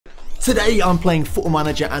Today I'm playing Football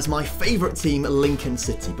Manager as my favourite team, Lincoln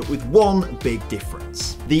City, but with one big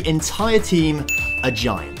difference. The entire team are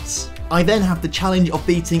Giants. I then have the challenge of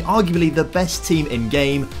beating arguably the best team in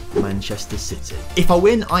game, Manchester City. If I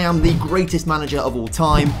win, I am the greatest manager of all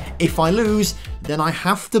time. If I lose, then I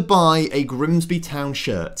have to buy a Grimsby Town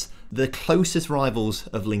shirt, the closest rivals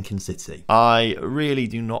of Lincoln City. I really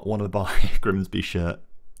do not want to buy a Grimsby shirt.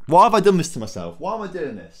 Why have I done this to myself? Why am I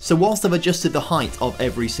doing this? So whilst I've adjusted the height of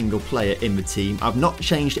every single player in the team, I've not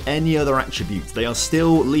changed any other attributes. They are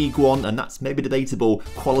still League One, and that's maybe debatable,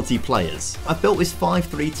 quality players. I've built this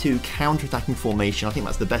 5-3-2 counter-attacking formation. I think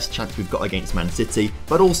that's the best chance we've got against Man City.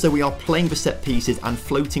 But also we are playing the set pieces and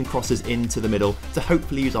floating crosses into the middle to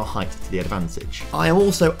hopefully use our height to the advantage. I am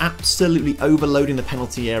also absolutely overloading the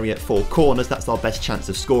penalty area for corners. That's our best chance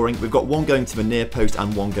of scoring. We've got one going to the near post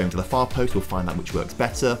and one going to the far post. We'll find out which works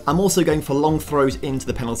better. I'm also going for long throws into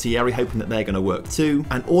the penalty area, hoping that they're going to work too.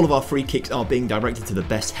 And all of our free kicks are being directed to the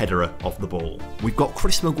best headerer of the ball. We've got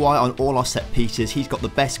Chris Maguire on all our set pieces. He's got the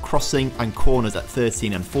best crossing and corners at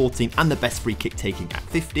 13 and 14 and the best free kick taking at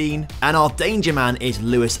 15. And our danger man is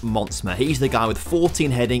Lewis Monsma. He's the guy with 14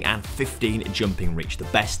 heading and 15 jumping reach, the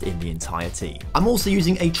best in the entire team. I'm also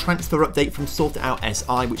using a transfer update from Sort It Out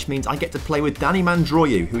SI, which means I get to play with Danny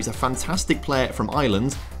Mandroyu, who is a fantastic player from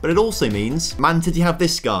Ireland, but it also means Man City have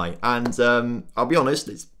this guy, and I'll be honest,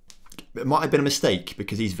 it might have been a mistake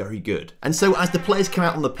because he's very good. And so as the players come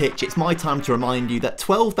out on the pitch, it's my time to remind you that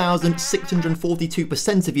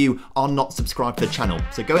 12,642% of you are not subscribed to the channel.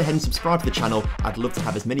 So go ahead and subscribe to the channel. I'd love to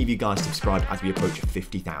have as many of you guys subscribed as we approach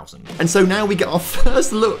 50,000. And so now we get our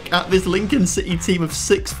first look at this Lincoln City team of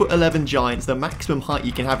 6'11" Giants, the maximum height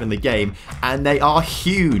you can have in the game, and they are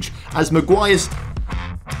huge. As Maguire's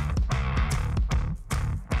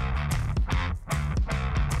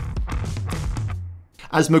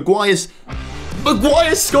Maguire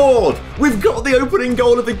scored! We've got the opening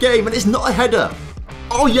goal of the game, and it's not a header.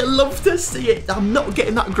 Oh, you love to see it. I'm not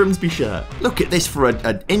getting that Grimsby shirt. Look at this for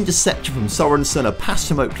an interception from Sorensen, a pass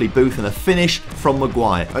from Oakley Booth, and a finish from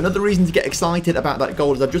Maguire. Another reason to get excited about that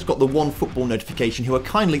goal is I've just got the One Football notification, who are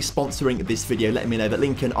kindly sponsoring this video, letting me know that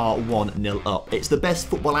Lincoln are 1-0 up. It's the best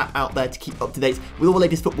football app out there to keep up to date with all the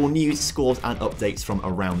latest football news, scores, and updates from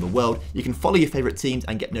around the world. You can follow your favourite teams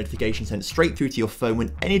and get notifications sent straight through to your phone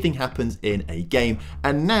when anything happens in a game.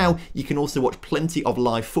 And now you can also watch plenty of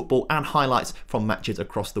live football and highlights from matches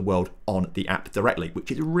across the world on the app directly, which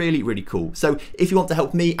is really, really cool. So if you want to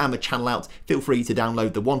help me and the channel out, feel free to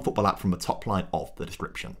download the One Football app from the top line of the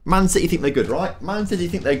description. Man City think they're good, right? Man City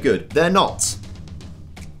think they're good. They're not.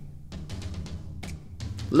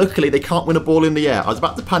 Luckily, they can't win a ball in the air. I was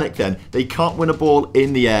about to panic then. They can't win a ball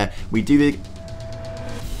in the air. We do the...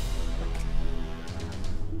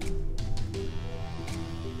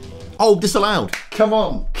 Oh, disallowed. Come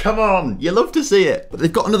on, come on. You love to see it. But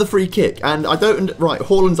they've got another free kick, and I don't... Right,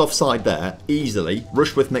 Haaland's offside there, easily.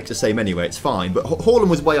 Rushworth makes the same anyway, it's fine. But Haaland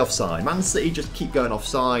was way offside. Man City just keep going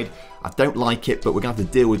offside. I don't like it, but we're going to have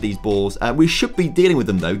to deal with these balls. We should be dealing with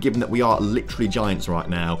them, though, given that we are literally Giants right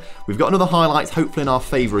now. We've got another highlight, hopefully in our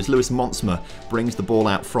favour, as Lewis Monsma brings the ball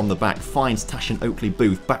out from the back, finds Tash and Oakley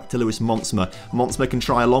Booth, back to Lewis Monsma. Monsma can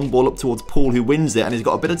try a long ball up towards Paul, who wins it, and he's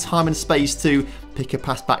got a bit of time and space to pick a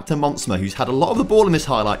pass back to Monsma, who's had a lot of the ball in this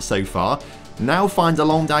highlight so far. Now finds a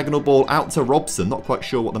long diagonal ball out to Robson. Not quite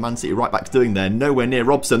sure what the Man City right back's doing there. Nowhere near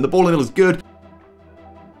Robson. The ball in the middle is good.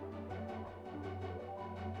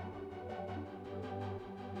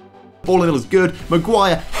 Ball in the middle is good.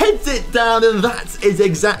 Maguire heads it down, and that is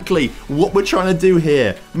exactly what we're trying to do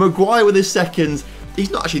here. Maguire with his seconds. He's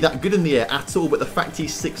not actually that good in the air at all, but the fact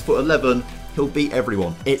he's 6'11", he'll beat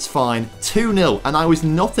everyone. It's fine. 2-0, and I was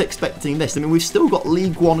not expecting this. I mean, we've still got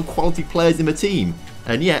League One quality players in the team,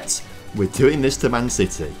 and yet we're doing this to Man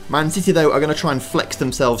City. Man City, though, are going to try and flex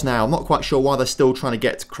themselves now. I'm not quite sure why they're still trying to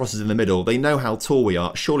get crosses in the middle. They know how tall we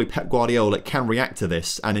are. Surely Pep Guardiola can react to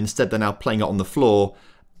this, and instead they're now playing it on the floor.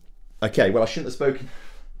 Okay, well, I shouldn't have spoken.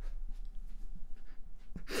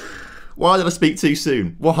 Why did I speak too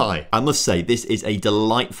soon? Why? I must say, this is a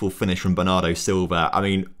delightful finish from Bernardo Silva. I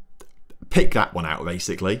mean, pick that one out,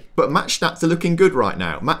 basically. But match stats are looking good right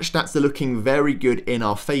now. Match stats are looking very good in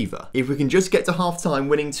our favour. If we can just get to half-time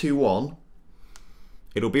winning 2-1,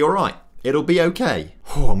 it'll be all right. It'll be okay.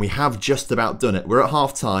 Oh, and we have just about done it. We're at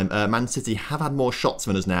half-time. Man City have had more shots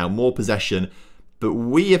than us now, more possession, but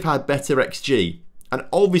we have had better XG. And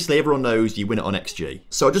obviously everyone knows you win it on XG.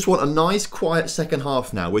 So I just want a nice quiet second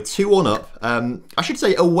half now. We're 2-1 up. I should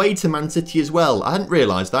say away to Man City as well. I hadn't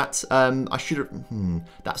realised that. I should have...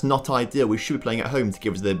 that's not ideal. We should be playing at home to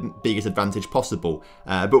give us the biggest advantage possible.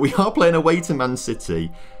 But we are playing away to Man City.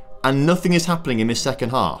 And nothing is happening in this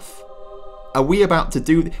second half. Are we about to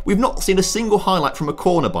do... We've not seen a single highlight from a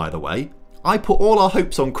corner, by the way. I put all our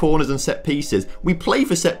hopes on corners and set pieces. We play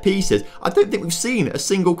for set pieces. I don't think we've seen a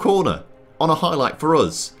single corner on a highlight for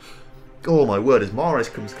us. Oh my word, as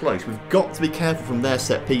Mahrez comes close, we've got to be careful from their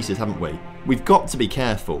set pieces, haven't we? We've got to be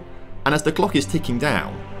careful. And as the clock is ticking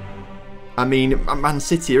down, I mean, Man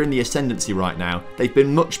City are in the ascendancy right now. They've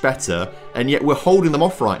been much better, and yet we're holding them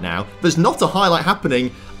off right now. There's not a highlight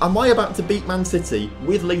happening. Am I about to beat Man City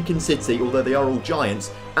with Lincoln City, although they are all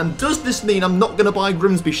giants? And does this mean I'm not going to buy a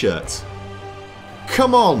Grimsby shirt?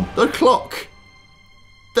 Come on, the clock.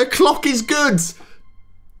 The clock is good.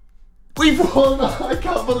 We've won. I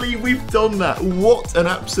can't believe we've done that. What an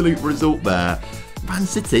absolute result there. Man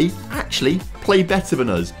City actually played better than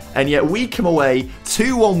us, and yet we come away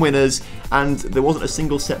 2-1 winners, and there wasn't a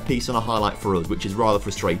single set piece on a highlight for us, which is rather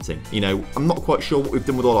frustrating. You know, I'm not quite sure what we've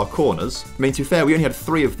done with all our corners. I mean, to be fair, we only had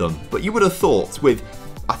 3 of them, but you would have thought with,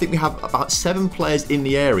 I think we have about 7 players in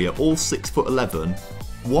the area, all 6'11",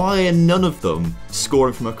 why are none of them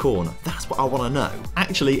scoring from a corner? That's what I want to know.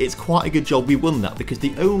 Actually, it's quite a good job we won that, because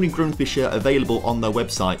the only Grimsby shirt available on their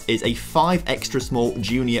website is a 5 extra small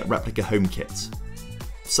junior replica home kit.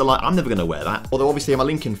 So, like, I'm never going to wear that. Although, obviously, I'm a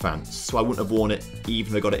Lincoln fan, so I wouldn't have worn it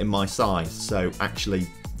even if I got it in my size. So, actually,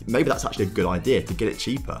 maybe that's actually a good idea to get it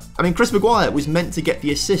cheaper. I mean, Chris Maguire was meant to get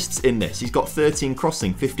the assists in this. He's got 13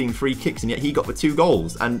 crossing, 15 free kicks, and yet he got the 2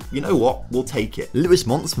 goals. And you know what? We'll take it. Lewis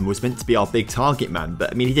Monsman was meant to be our big target man,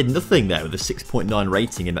 but I mean, he did nothing there with a 6.9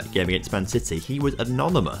 rating in that game against Man City. He was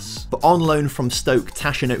anonymous. But on loan from Stoke,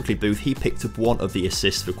 Tash and Oakley Booth, he picked up 1 of the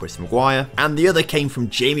assists for Chris Maguire, and the other came from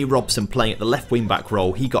Jamie Robson playing at the left wing back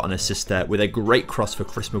role. He got an assist there with a great cross for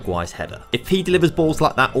Chris Maguire's header. If he delivers balls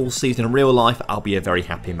like that all season in real life, I'll be a very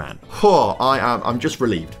happy man. I'm just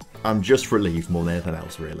relieved. I'm just relieved more than anything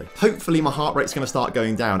else, really. Hopefully my heart rate's going to start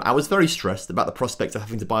going down. I was very stressed about the prospect of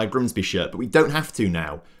having to buy a Grimsby shirt, but we don't have to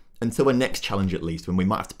now. Until the next challenge at least, when we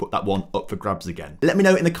might have to put that one up for grabs again. Let me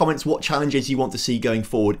know in the comments what challenges you want to see going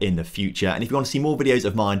forward in the future. And if you want to see more videos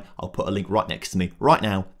of mine, I'll put a link right next to me right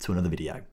now to another video.